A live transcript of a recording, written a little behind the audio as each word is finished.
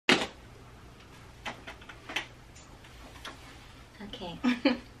Okay.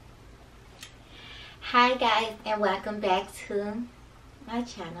 Hi guys, and welcome back to my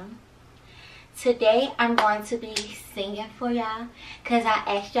channel. Today I'm going to be singing for y'all because I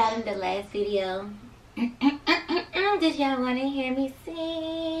asked y'all in the last video, did y'all want to hear me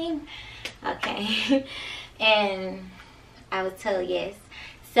sing? Okay. And I was told yes.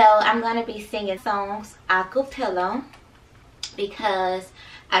 So I'm going to be singing songs a cappella because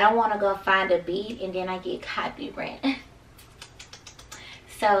I don't want to go find a beat and then I get copyright.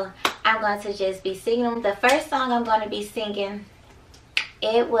 So I'm going to just be singing them. The first song I'm going to be singing,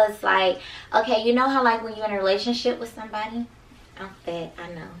 it was like, okay, you know how like when you're in a relationship with somebody, I'm fat,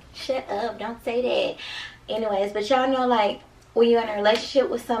 I know, shut up, don't say that. Anyways, but y'all know like when you're in a relationship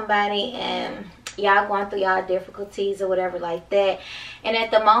with somebody and y'all going through y'all difficulties or whatever like that, and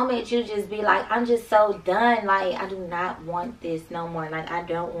at the moment you just be like, I'm just so done, like I do not want this no more, like I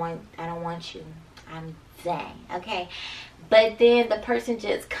don't want you, I'm done. Okay, but then the person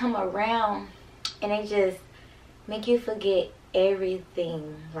just come around and they just make you forget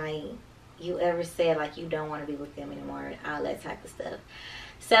everything like you ever said, like you don't want to be with them anymore, all that type of stuff.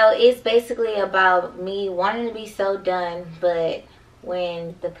 So it's basically about me wanting to be so done, but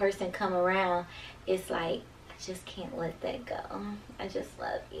when the person come around, it's like I just can't let that go. I just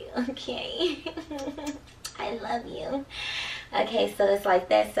love you, okay? I love you. Okay, so it's like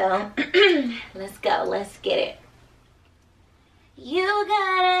that. So let's go, let's get it. You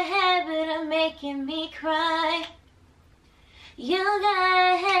got a habit of making me cry. You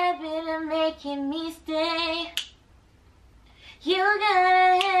got a habit of making me stay. You got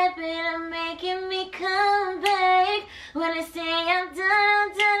a habit of making me come back when I say I'm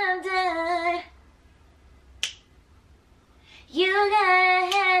done, I'm done. You got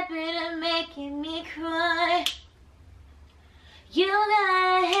a habit of making me cry. You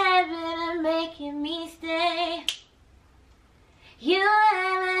got a habit of making me stay. You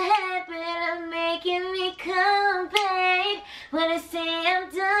have a habit of making me come back when I say I'm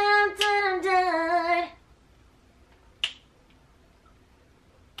done, I'm done.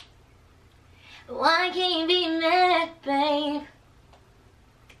 Why can't you be mad, babe?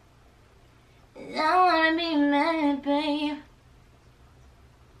 I wanna be mad, babe.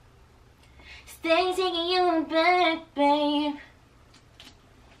 Stay taking you back, babe.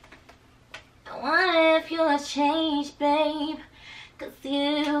 I wonder if you'll change, babe. Cause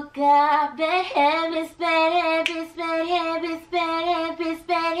you got bad habits, bad habits, bad habits, bad habits,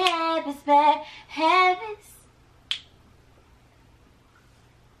 bad habits, bad habits.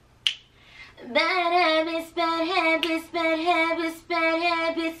 Bad habits, bad habits, bad habits, bad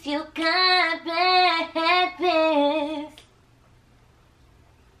habits. You got bad habits.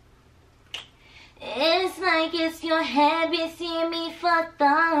 It's like it's your habit, seeing me fucked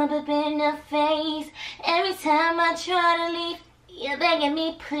up in the face. Every time I try to leave, you're begging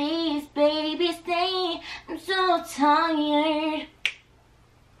me, please, baby, stay. I'm so tired.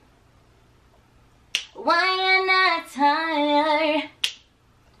 Why you not tired?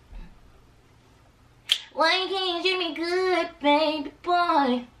 Why can't you treat me good, baby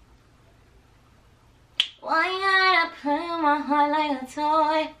boy? Why you gotta play my heart like a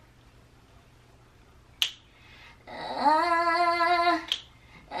toy?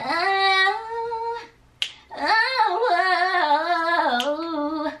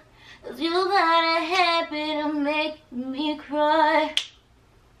 You got a habit of making me cry.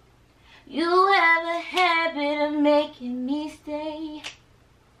 You have a habit of making me stay.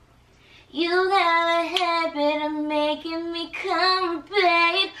 You got a habit of making me come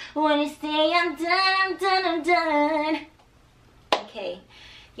back when you say I'm done, I'm done, I'm done. Okay,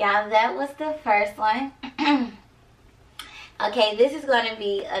 y'all, that was the first one. Okay, this is going to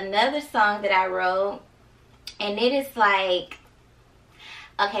be another song that I wrote, and it is like,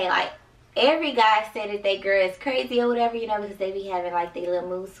 okay, like every guy said that they girl is crazy or whatever, you know, because they be having like their little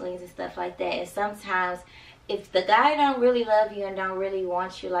mood swings and stuff like that. And sometimes if the guy don't really love you and don't really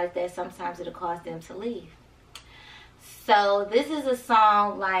want you like that, sometimes it'll cause them to leave. So this is a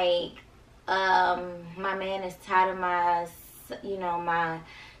song like, my man is tired of my, you know, my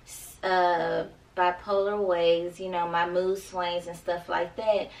bipolar ways, you know, my mood swings and stuff like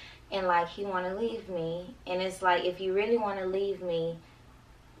that, and like he want to leave me. And it's like, if you really want to leave me,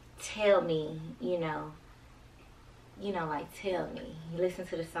 tell me, you know, like tell me. Listen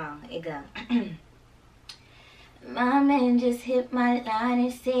to the song. It goes. My man just hit my line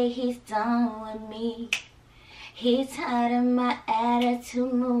and said he's done with me. He's tired of my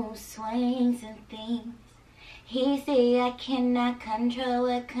attitude, mood swings and things. He said I cannot control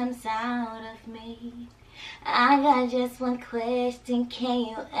what comes out of me. I got just one question, can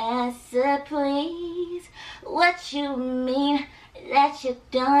you answer please? What you mean? that you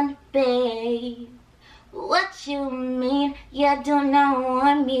done, babe. What you mean you do not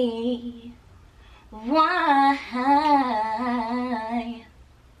want me? Why?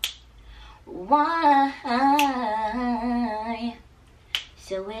 Why?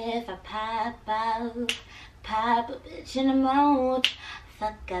 So if I pop a bitch in the mouth,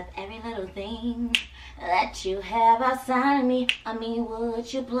 fuck up every little thing that you have outside of me, I mean,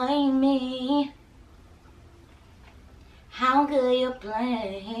 would you blame me? How could you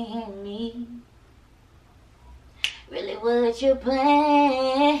blame me? Really, would you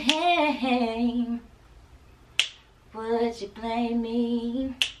blame? Would you blame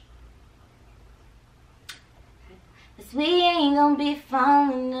me? 'Cause we ain't gonna be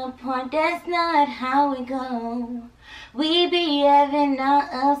falling apart, that's not how we go. We be having our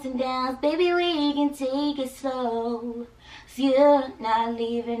ups and downs, baby, we can take it slow. 'Cause you're not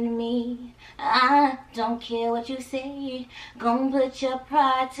leaving me, I don't care what you say. Gon' put your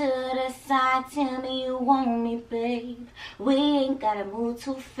pride to the side, tell me you want me, babe. We ain't gotta move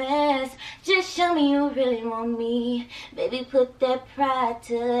too fast, just show me you really want me. Baby, put that pride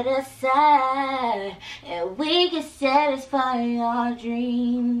to the side, and we can satisfy our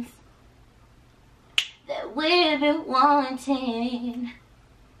dreams that we've been wanting.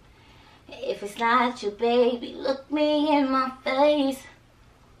 If it's not you, baby, look me in my face.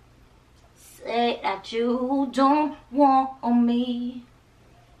 Say that you don't want me.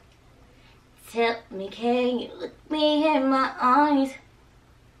 Tell me, can you look me in my eyes?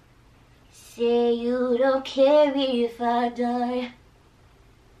 Say you don't care if I die.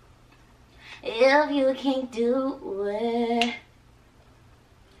 If you can't do it,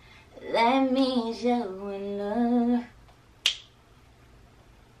 that means you're in love.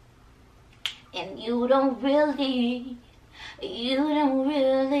 And you don't really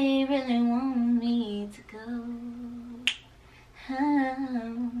want me to go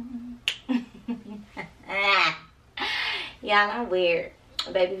home. Y'all, I'm weird.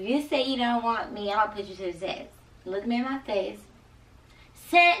 Baby, if you say you don't want me, I'll put you to the test. Look me in my face.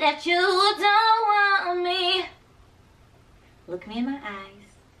 Say that you don't want me. Look me in my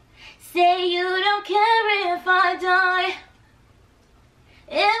eyes. Say you don't care if I die.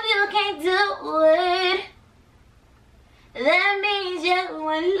 If you can't do it, that means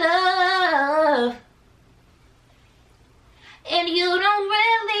you're in love. And you don't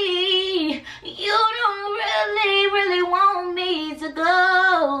really want me to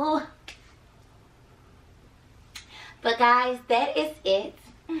go. But guys, that is it.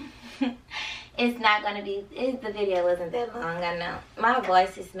 It's not gonna be, the video wasn't that long, I know. My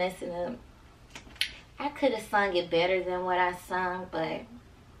voice is messing up. I could have sung it better than what I sung, but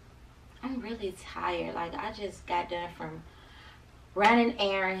I'm really tired. Like, I just got done from running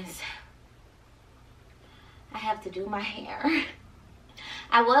errands. I have to do my hair.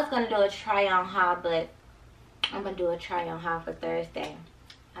 I was going to do a try-on haul, but I'm going to do a try-on haul for Thursday.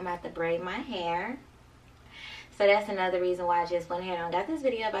 I'm about to braid my hair. So that's another reason why I just went ahead and got this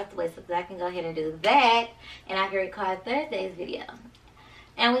video about the way, so that I can go ahead and do that. And I can record Thursday's video.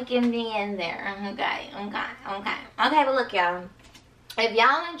 And we can be in there. Okay, but look, y'all. If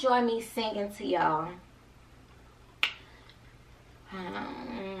y'all enjoy me singing to y'all,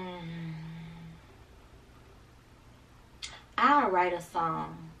 I'll write a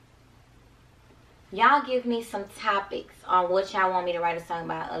song. Y'all give me some topics on what y'all want me to write a song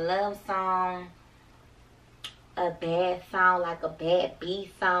about. A love song, a bad song, like a bad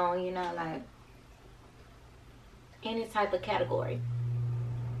B song, you know, like any type of category.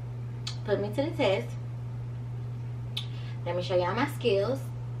 Put me to the test. Let me show y'all my skills.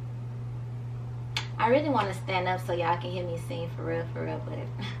 I really want to stand up so y'all can hear me sing for real, but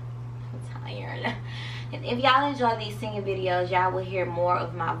I'm tired. And if y'all enjoy these singing videos, y'all will hear more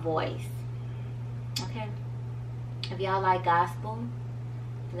of my voice. Okay? If y'all like gospel,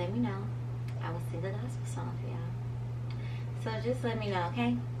 let me know. I will sing a gospel song for y'all. So just let me know,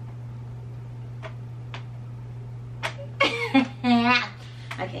 okay?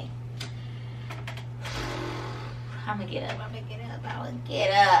 Okay. I'm gonna get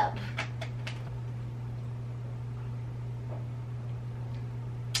up.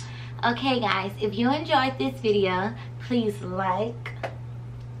 Okay, guys, if you enjoyed this video, please like,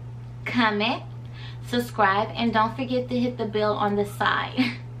 comment, subscribe, and don't forget to hit the bell on the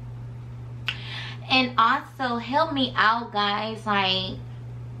side. And also help me out, guys, like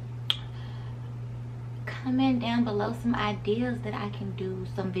comment down below some ideas that I can do,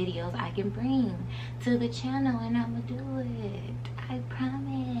 some videos I can bring to the channel, and I'm gonna do it. I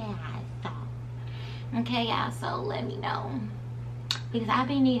promise. Okay, y'all, so let me know, because I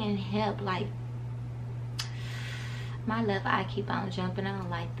be needing help. Like, My left eye keep on jumping. I don't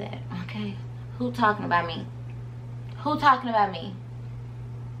like that. Okay. Who talking about me? Who talking about me?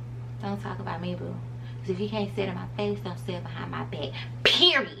 Don't talk about me, boo. Because if you can't say it in my face, don't say it behind my back.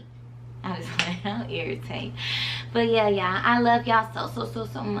 Period. I just like, don't irritate. But yeah, y'all. I love y'all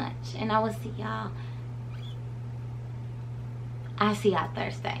so much. And I will see y'all. I'll see y'all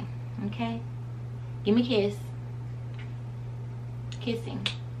Thursday. Okay? Give me a kiss. Kissing.